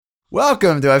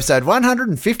Welcome to episode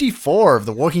 154 of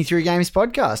the Walking Through Games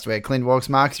podcast, where Clint walks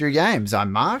Mark through games.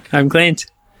 I'm Mark. I'm Clint.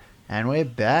 And we're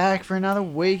back for another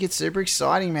week. It's super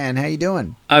exciting, man. How you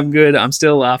doing? I'm good. I'm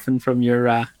still laughing from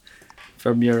your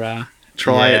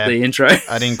try at the intro.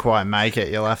 I didn't quite make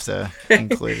it. You'll have to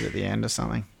include it at the end or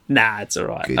something. Nah, it's all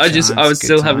right. Good I was good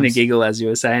still having a times. giggle as you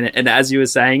were saying it, and as you were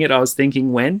saying it, I was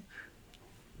thinking when.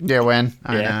 Yeah, when?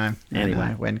 I Yeah. know. Anyway. I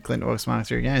know. When Clint walks Mark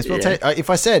through games. Well, Yeah. if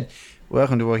I said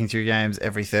welcome to Walking Through Games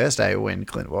every Thursday when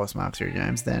Clint walks Mark through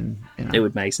games, then It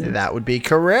would make sense. that would be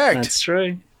correct. That's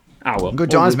true. Oh well.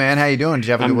 Good all times, good. man. How you doing? Did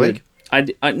you have a I'm good week?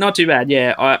 I not too bad.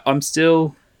 Yeah, I'm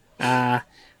still. I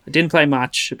didn't play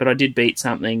much, but I did beat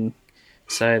something,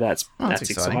 so that's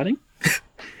exciting.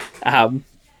 exciting.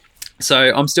 So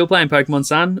I'm still playing Pokemon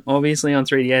Sun, obviously on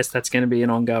 3DS. That's going to be an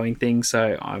ongoing thing,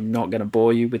 so I'm not going to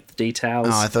bore you with the details.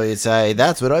 Oh, I thought you'd say,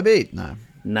 that's what I beat.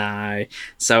 No.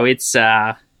 So it's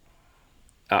I'm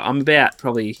about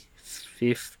probably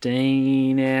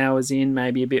 15 hours in,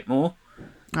 maybe a bit more.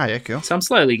 Oh, yeah, cool. So I'm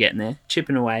slowly getting there,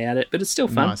 chipping away at it, but it's still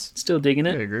fun. Nice. Still digging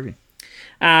it. Very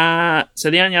groovy.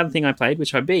 So the only other thing I played,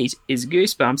 which I beat, is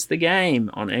Goosebumps the game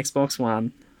on Xbox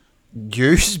One.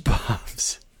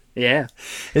 Goosebumps. Yeah.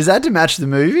 Is that to match the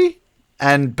movie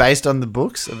and based on the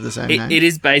books of the same name? It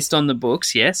is based on the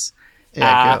books, yes.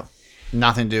 Yeah, cool.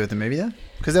 Nothing to do with the movie, though?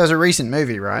 Because there was a recent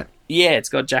movie, right? Yeah, it's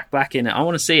got Jack Black in it. I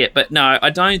want to see it, but no, I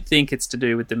don't think it's to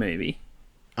do with the movie.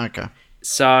 Okay.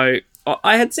 So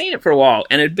I had seen it for a while,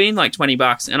 and it had been like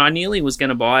 $20, and I nearly was going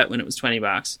to buy it when it was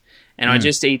 $20, and I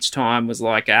just each time was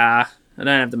like, I don't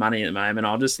have the money at the moment.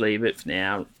 I'll just leave it for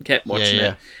now. Kept watching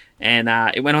Yeah. it, and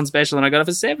it went on special, and I got it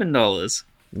for $7.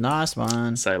 Nice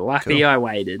one. So lucky Cool. I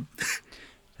waited.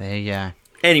 There you go.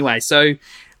 Anyway, so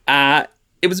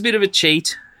it was a bit of a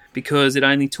cheat because it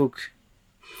only took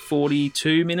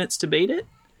 42 minutes to beat it.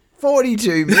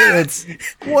 42 minutes?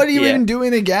 What do you Yeah. even do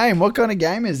in a game? What kind of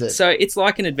game is it? So it's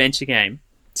like an adventure game.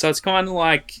 So it's kind of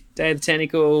like Day of the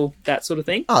Tentacle, that sort of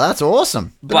thing. Oh, that's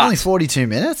awesome. But But- only 42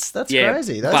 minutes? That's Yeah,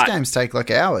 crazy. Those but- games take like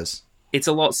hours. It's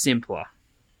a lot simpler.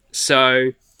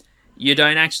 So you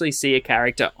don't actually see a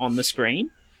character on the screen.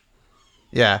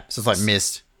 Yeah, so it's like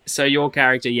Myst. So your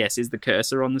character, yes, is the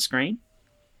cursor on the screen.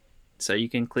 So you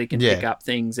can click and Yeah. pick up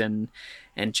things and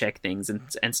check things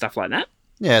and stuff like that.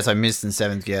 Yeah, it's like Myst and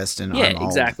Seventh Guest, and Yeah, I'm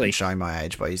old exactly. and showing my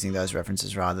age by using those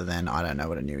references rather than I don't know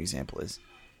what a new example is.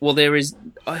 Well, there is...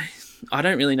 I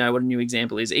don't really know what a new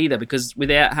example is either, because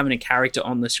without having a character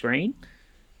on the screen...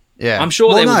 Yeah, I'm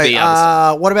sure there would be other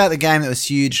stuff. What about the game that was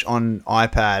huge on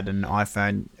iPad and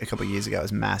iPhone a couple of years ago? It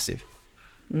was massive.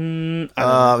 It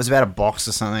was about a box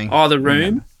or something. Oh, The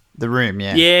Room? The Room,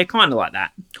 yeah. Yeah, kind of like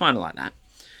that.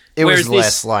 It whereas was less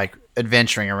this- like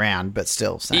adventuring around, but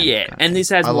still same. Yeah, kind of and thing. this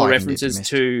has I more like Indeed references Mist.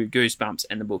 to Goosebumps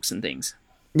and the books and things.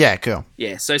 Yeah, cool.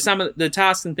 Yeah, so some of the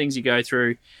tasks and things you go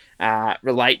through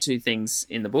relate to things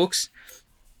in the books.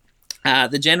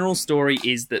 The general story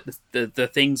is that the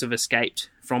things have escaped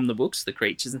from the books, the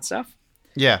creatures and stuff,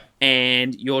 Yeah.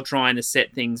 and you're trying to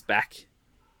set things back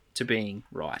to being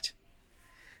right.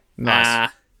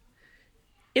 Nice.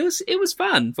 It was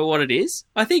fun for what it is.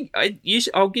 I think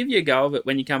I'll give you a go of it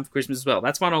when you come for Christmas as well.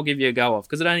 That's one I'll give you a go of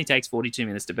because it only takes 42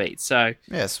 minutes to beat. So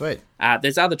Yeah, sweet.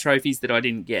 there's other trophies that I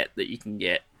didn't get that you can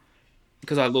get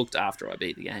because I looked after I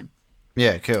beat the game.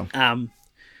 Yeah, cool.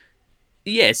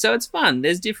 Yeah, so it's fun.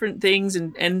 There's different things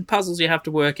and puzzles you have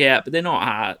to work out, but they're not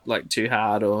hard, like too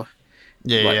hard or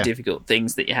Yeah. difficult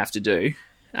things that you have to do.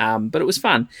 But it was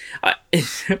fun.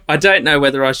 I don't know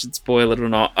whether I should spoil it or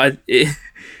not.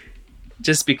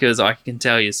 Just because I can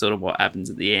tell you sort of what happens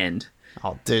at the end.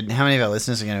 Oh, dude, how many of our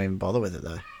listeners are going to even bother with it,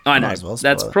 though? I know. Might as well spoil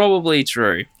That's it. probably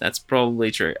true.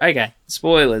 Okay,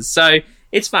 spoilers. So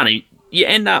it's funny. You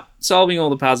end up solving all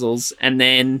the puzzles, and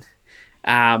then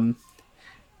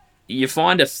you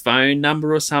find a phone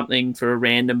number or something for a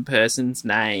random person's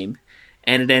name,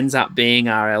 and it ends up being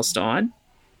R.L. Stein.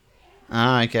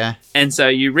 Oh, okay. And so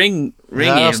you ring Is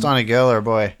that him. Stein a girl or a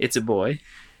boy? It's a boy.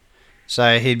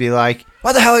 So he'd be like,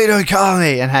 what the hell are you doing calling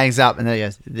me? And hangs up, and then he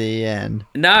goes, the end.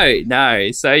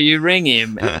 No. So you ring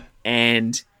him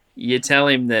and you tell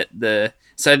him that the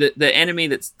enemy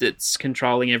that's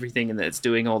controlling everything and that's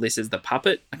doing all this is the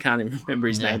puppet. I can't even remember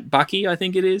his name. Bucky, I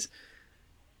think it is.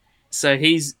 So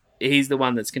he's the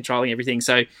one that's controlling everything.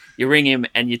 So you ring him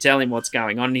and you tell him what's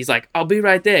going on, and he's like, "I'll be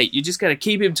right there. You just got to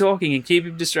keep him talking and keep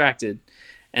him distracted."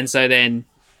 And so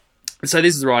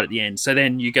this is right at the end. So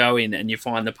then you go in and you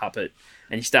find the puppet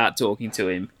and you start talking to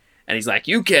him. And he's like,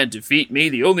 "You can't defeat me.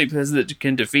 The only person that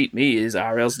can defeat me is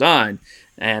R.L. Stein."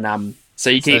 And so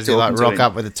you keep Does he talking like to rock him.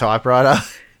 up with a typewriter?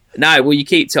 No, well, you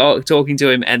keep talking to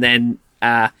him, and then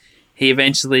he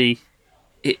eventually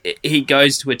he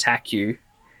goes to attack you,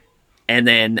 and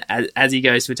then as he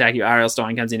goes to attack you, R.L.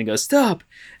 Stein comes in and goes, "Stop!"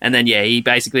 And then he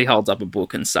basically holds up a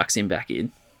book and sucks him back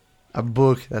in. A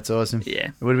book. That's awesome. Yeah.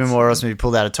 It would have been more awesome if he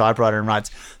pulled out a typewriter and writes,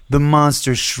 "The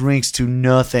monster shrinks to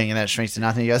nothing," and that shrinks to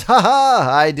nothing. He goes, "Ha ha!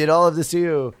 I did all of this to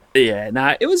you." Yeah,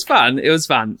 no, it was fun. It was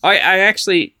fun. I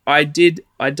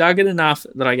dug it enough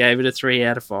that I gave it a 3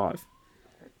 out of 5.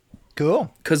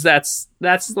 Cool. Because that's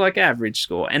like average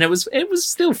score, and it was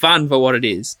still fun for what it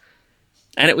is,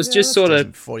 and it was just sort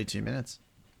of 42 minutes.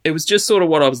 It was just sort of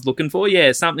what I was looking for.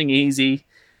 Yeah, something easy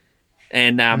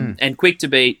and quick to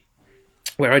beat,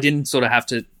 where I didn't sort of have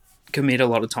to commit a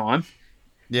lot of time.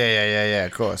 Yeah,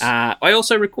 of course. I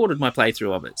also recorded my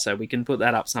playthrough of it, so we can put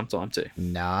that up sometime too.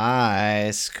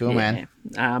 Nice. Cool, man.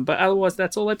 But otherwise,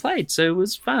 that's all I played, so it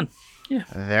was fun. Yeah.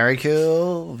 Very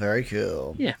cool. Very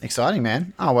cool. Yeah. Exciting,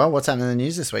 man. Oh, well, what's happening in the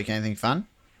news this week? Anything fun?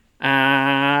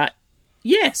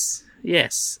 Yes.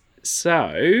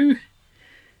 So,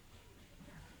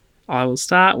 I will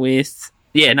start with...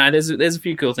 Yeah, no, there's a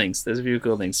few cool things.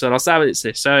 So I'll start with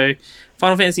this. So,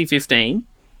 Final Fantasy 15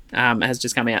 has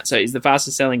just come out. So it's the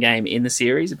fastest selling game in the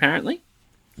series, apparently.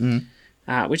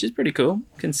 Which is pretty cool,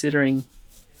 considering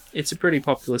it's a pretty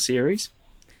popular series.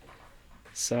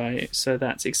 So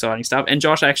that's exciting stuff. And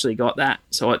Josh actually got that.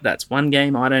 So that's one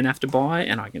game I don't have to buy,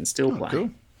 and I can still play.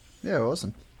 Cool. Yeah,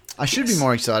 awesome. I should be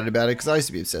more excited about it, because I used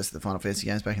to be obsessed with the Final Fantasy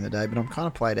games back in the day, but I'm kind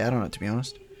of played out on it, to be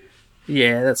honest.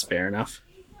 Yeah, that's fair enough.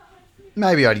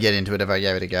 Maybe I'd get into it if I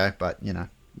gave it a go, but,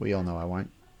 we all know I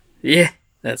won't. Yeah,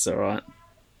 that's all right.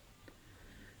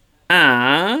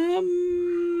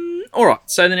 All right,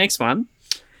 so the next one.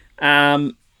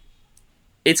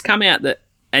 It's come out that,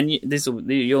 and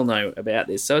you'll know about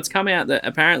this. So it's come out that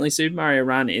apparently Super Mario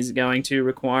Run is going to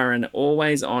require an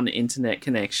always-on internet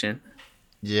connection.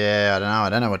 Yeah, I don't know. I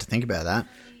don't know what to think about that.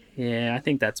 Yeah, I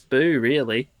think that's boo,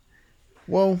 really.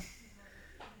 Well,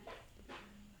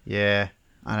 yeah,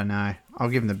 I don't know. I'll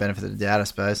give them the benefit of the doubt, I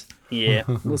suppose. Yeah,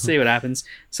 we'll see what happens.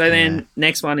 So then,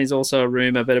 next one is also a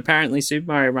rumour, but apparently Super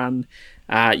Mario Run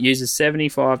uses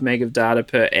 75 meg of data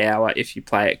per hour if you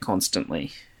play it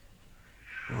constantly.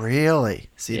 Really?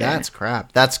 See, that's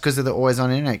crap. That's because of the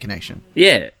always-on internet connection.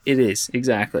 Yeah, it is.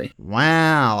 Exactly.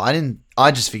 Wow.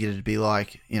 I just figured it'd be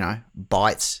like,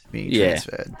 bytes being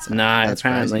transferred. So no,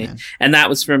 apparently. Crazy, and that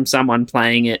was from someone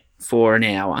playing it for an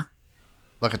hour.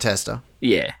 Like a tester?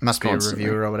 Yeah. Must be a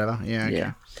reviewer or whatever. Yeah, okay.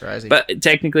 Yeah. Crazy. But it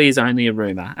technically is only a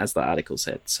rumour, as the article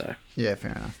said. So yeah,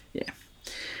 fair enough.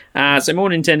 Yeah. So more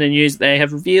Nintendo news. They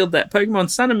have revealed that Pokemon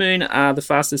Sun and Moon are the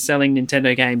fastest selling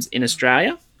Nintendo games in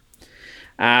Australia.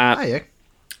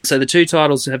 So the two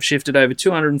titles have shifted over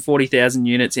 240,000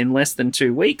 units in less than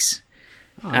 2 weeks.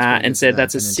 And said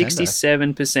that's a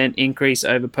 67% increase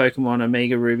over Pokemon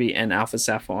Omega Ruby and Alpha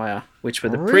Sapphire, which were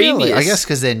the previous... I guess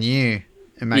because they're new,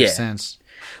 it makes sense.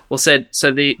 Well,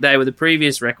 they were the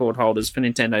previous record holders for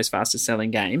Nintendo's fastest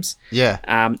selling games. Yeah.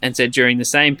 And said during the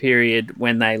same period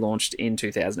when they launched in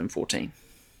 2014.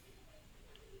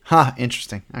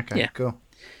 Interesting. Okay, cool.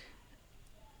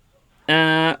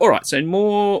 All right, so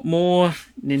more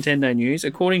Nintendo news.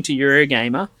 According to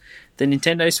Eurogamer, the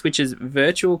Nintendo Switch's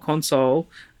Virtual Console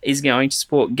is going to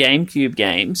support GameCube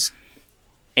games,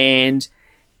 and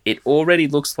it already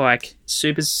looks like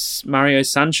Super Mario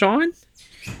Sunshine,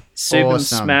 Super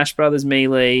Smash Bros.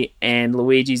 Melee, and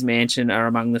Luigi's Mansion are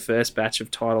among the first batch of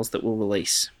titles that will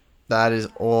release. That is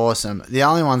awesome. The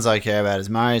only ones I care about is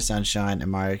Mario Sunshine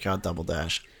and Mario Kart Double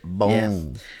Dash.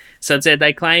 Boom. Yeah. So it said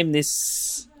they claim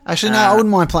this... Actually, no, I wouldn't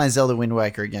mind playing Zelda Wind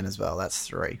Waker again as well. That's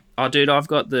 3. Oh, dude, I've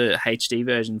got the HD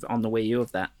version on the Wii U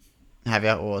of that. Have you?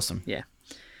 Awesome. Yeah.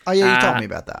 Oh, yeah, you told me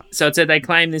about that. So it said they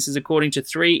claim this is according to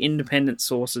 3 independent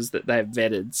sources that they've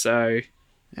vetted. So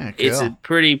it's a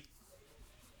pretty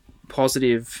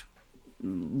positive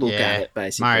look at it,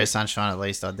 basically. Mario Sunshine, at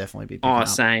least, I'd definitely be picking up.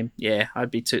 Same. Yeah, I'd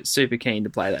be super keen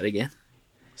to play that again.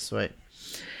 Sweet.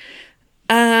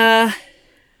 The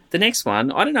next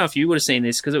one, I don't know if you would have seen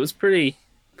this because it was pretty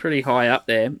high up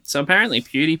there. So apparently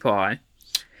PewDiePie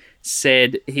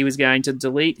said he was going to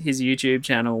delete his YouTube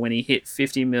channel when he hit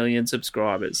 50 million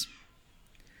subscribers.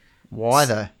 Why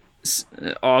though?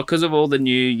 Because of all the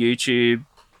new YouTube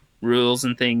rules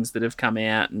and things that have come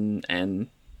out and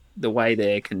the way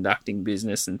they're conducting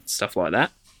business and stuff like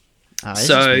that. He's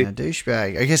just being a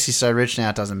douchebag. I guess he's so rich now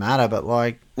it doesn't matter, but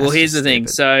like... Well, here's the thing.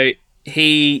 So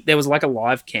there was like a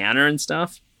live counter and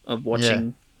stuff of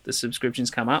watching the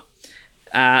subscriptions come up.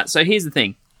 So here's the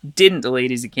thing. Didn't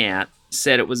delete his account.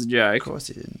 Said it was a joke. Of course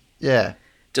he didn't. Yeah.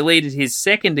 Deleted his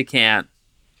second account,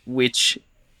 which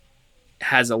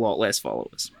has a lot less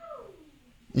followers.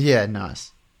 Yeah,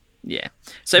 nice. Yeah.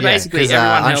 So basically, everyone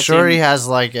I'm helped sure him. he has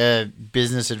like a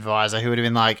business advisor who would have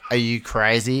been like, "Are you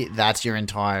crazy? That's your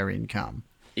entire income."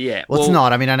 Yeah. Well, it's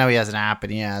not. I mean, I know he has an app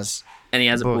and he has a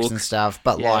books book and stuff,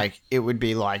 but Yeah. like it would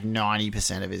be like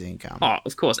 90% of his income. Oh,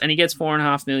 of course, and he gets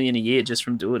 $4.5 million a year just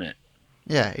from doing it.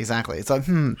 Yeah, exactly. It's like,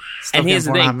 stop And getting here's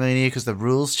the 4.5 thing. million a year because the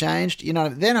rules changed. You know,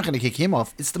 they're not going to kick him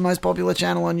off. It's the most popular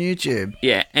channel on YouTube.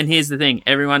 Yeah, and here's the thing: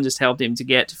 everyone just helped him to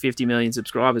get to 50 million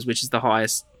subscribers, which is the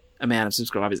highest amount of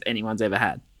subscribers anyone's ever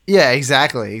had. Yeah,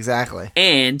 exactly.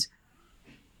 And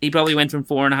he probably went from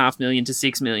 4.5 million to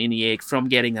 6 million a year from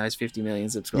getting those 50 million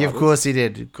subscribers. Yeah, of course he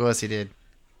did.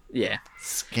 Yeah.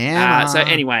 Scammer. So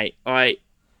anyway,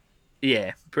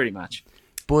 pretty much.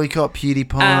 Boycott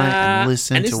PewDiePie and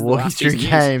listen and this to is the Walking last Through piece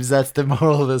of news. Games. That's the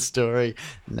moral of the story.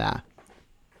 Nah.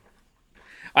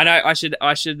 I know. I should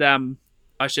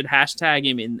hashtag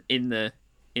him in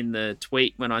the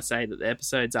tweet when I say that the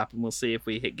episode's up, and we'll see if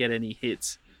we get any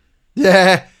hits.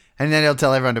 Yeah. And then he'll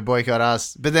tell everyone to boycott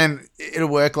us. But then it'll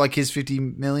work like his 50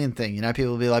 million thing. You know,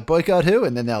 people will be like, boycott who?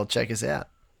 And then they'll check us out.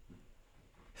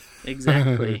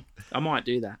 Exactly. I might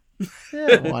do that.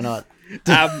 Yeah, why not?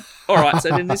 All right. So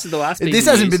then this is the last piece This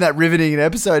of hasn't news. been that riveting an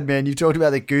episode, man. You've talked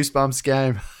about the Goosebumps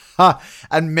game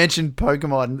and mentioned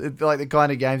Pokemon. It's like the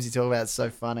kind of games you talk about is so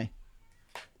funny.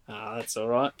 That's all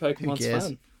right. Pokemon's cares?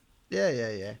 fun. Yeah.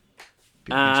 People can check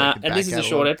the And back this is a catalogue.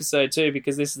 short episode too,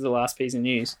 because this is the last piece of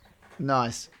news.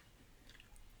 Nice.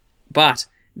 But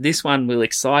this one will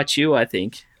excite you, I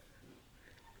think.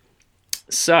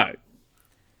 So,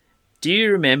 do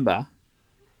you remember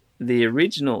the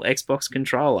original Xbox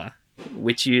controller,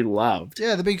 which you loved?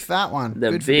 Yeah, the big fat one.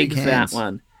 The Good for big fat hands.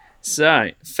 one. So,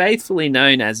 faithfully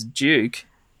known as Duke,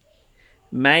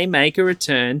 may make a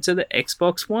return to the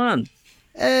Xbox One.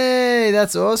 Hey,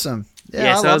 that's awesome. Yeah,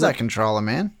 Yeah, I so love was that it- controller,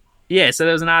 man. Yeah, so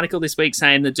there was an article this week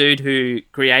saying the dude who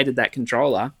created that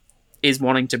controller is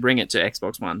wanting to bring it to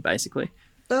Xbox One, basically.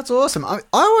 That's awesome. I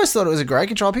always thought it was a great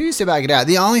controller. People used to back it out.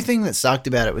 The only thing that sucked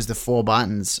about it was the 4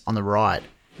 buttons on the right.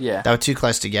 Yeah. They were too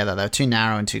close together. They were too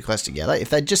narrow and too close together. If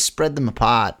they just spread them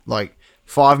apart, like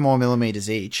 5 more millimeters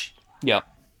each, Yep.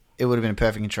 it would have been a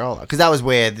perfect controller. Because that was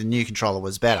where the new controller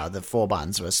was better. The 4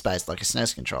 buttons were spaced like a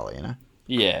SNES controller, you know?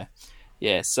 Yeah.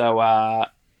 Yeah, so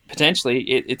potentially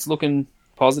it's looking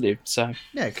positive. So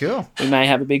Yeah, cool. we may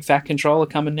have a big fat controller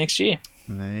coming next year.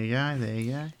 There you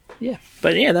go. Yeah.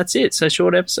 But yeah, that's it. So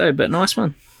short episode, but nice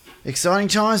one. Exciting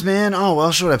times, man. Oh,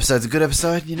 well, short episode's a good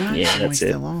episode, you know? Yeah, some that's weeks it.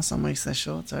 they're long, some weeks they're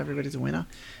short, so everybody's a winner.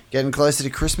 Getting closer to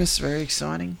Christmas, very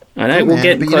exciting. I know, Cool, we'll man.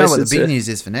 get But you know what the closer big to- news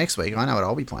is for next week? I know what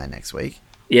I'll be playing next week.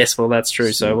 Yes, well, that's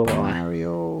true. So will Super I.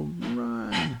 Mario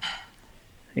Run.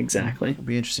 Exactly. It'll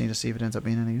be interesting to see if it ends up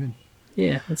being any good.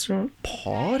 Yeah, that's right.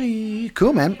 Party.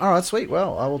 Cool, man. All right, sweet.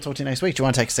 Well, I will talk to you next week. Do you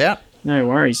want to take us out? No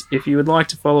worries. If you would like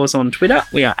to follow us on Twitter,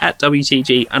 we are at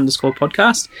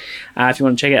WTG_podcast. If you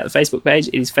want to check out the Facebook page,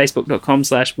 it is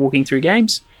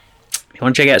facebook.com/walkingthroughgames. If you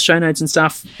want to check out show notes and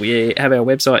stuff, we have our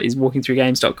website is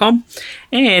walkingthroughgames.com.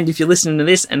 And if you're listening to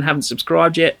this and haven't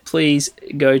subscribed yet, please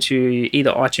go to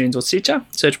either iTunes or Stitcher,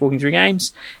 search Walking Through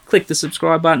Games, click the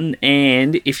subscribe button,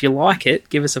 and if you like it,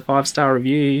 give us a 5-star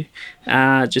review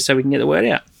just so we can get the word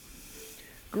out.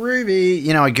 Groovy.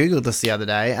 You know, I Googled this the other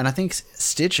day, and I think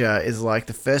Stitcher is like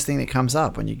the first thing that comes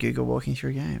up when you Google Walking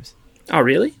Through Games. Oh,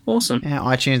 really? Awesome. Yeah,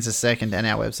 iTunes is second, and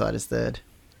our website is third.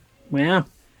 Wow.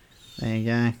 There you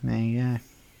go.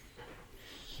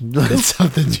 Learn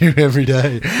something new every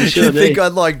day. sure You'd think do.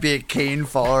 I'd like be a keen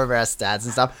follower of our stats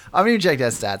and stuff. I haven't even checked our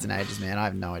stats in ages, man. I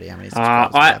have no idea how many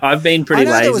subscribers we have. I've been pretty I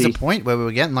know there was lazy. a point where we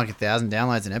were getting like 1,000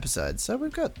 downloads an episode, so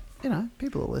we've got, you know,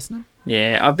 people are listening.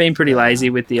 Yeah, I've been pretty lazy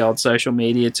with the old social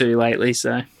media too lately,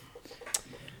 so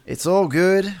It's all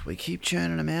good. We keep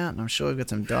churning them out, and I'm sure we've got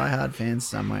some diehard fans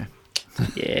somewhere.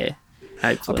 yeah,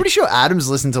 I'm hopefully. pretty sure Adam's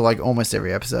listened to like almost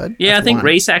every episode. Yeah, That's I think one.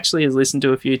 Reese actually has listened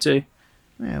to a few too.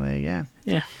 Yeah, there you go.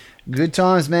 Yeah, Good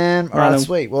times, man. All right, Right on.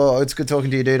 sweet. Well, it's good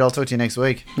talking to you, dude. I'll talk to you next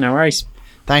week. no worries.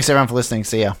 Thanks, everyone, for listening.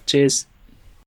 See ya. Cheers.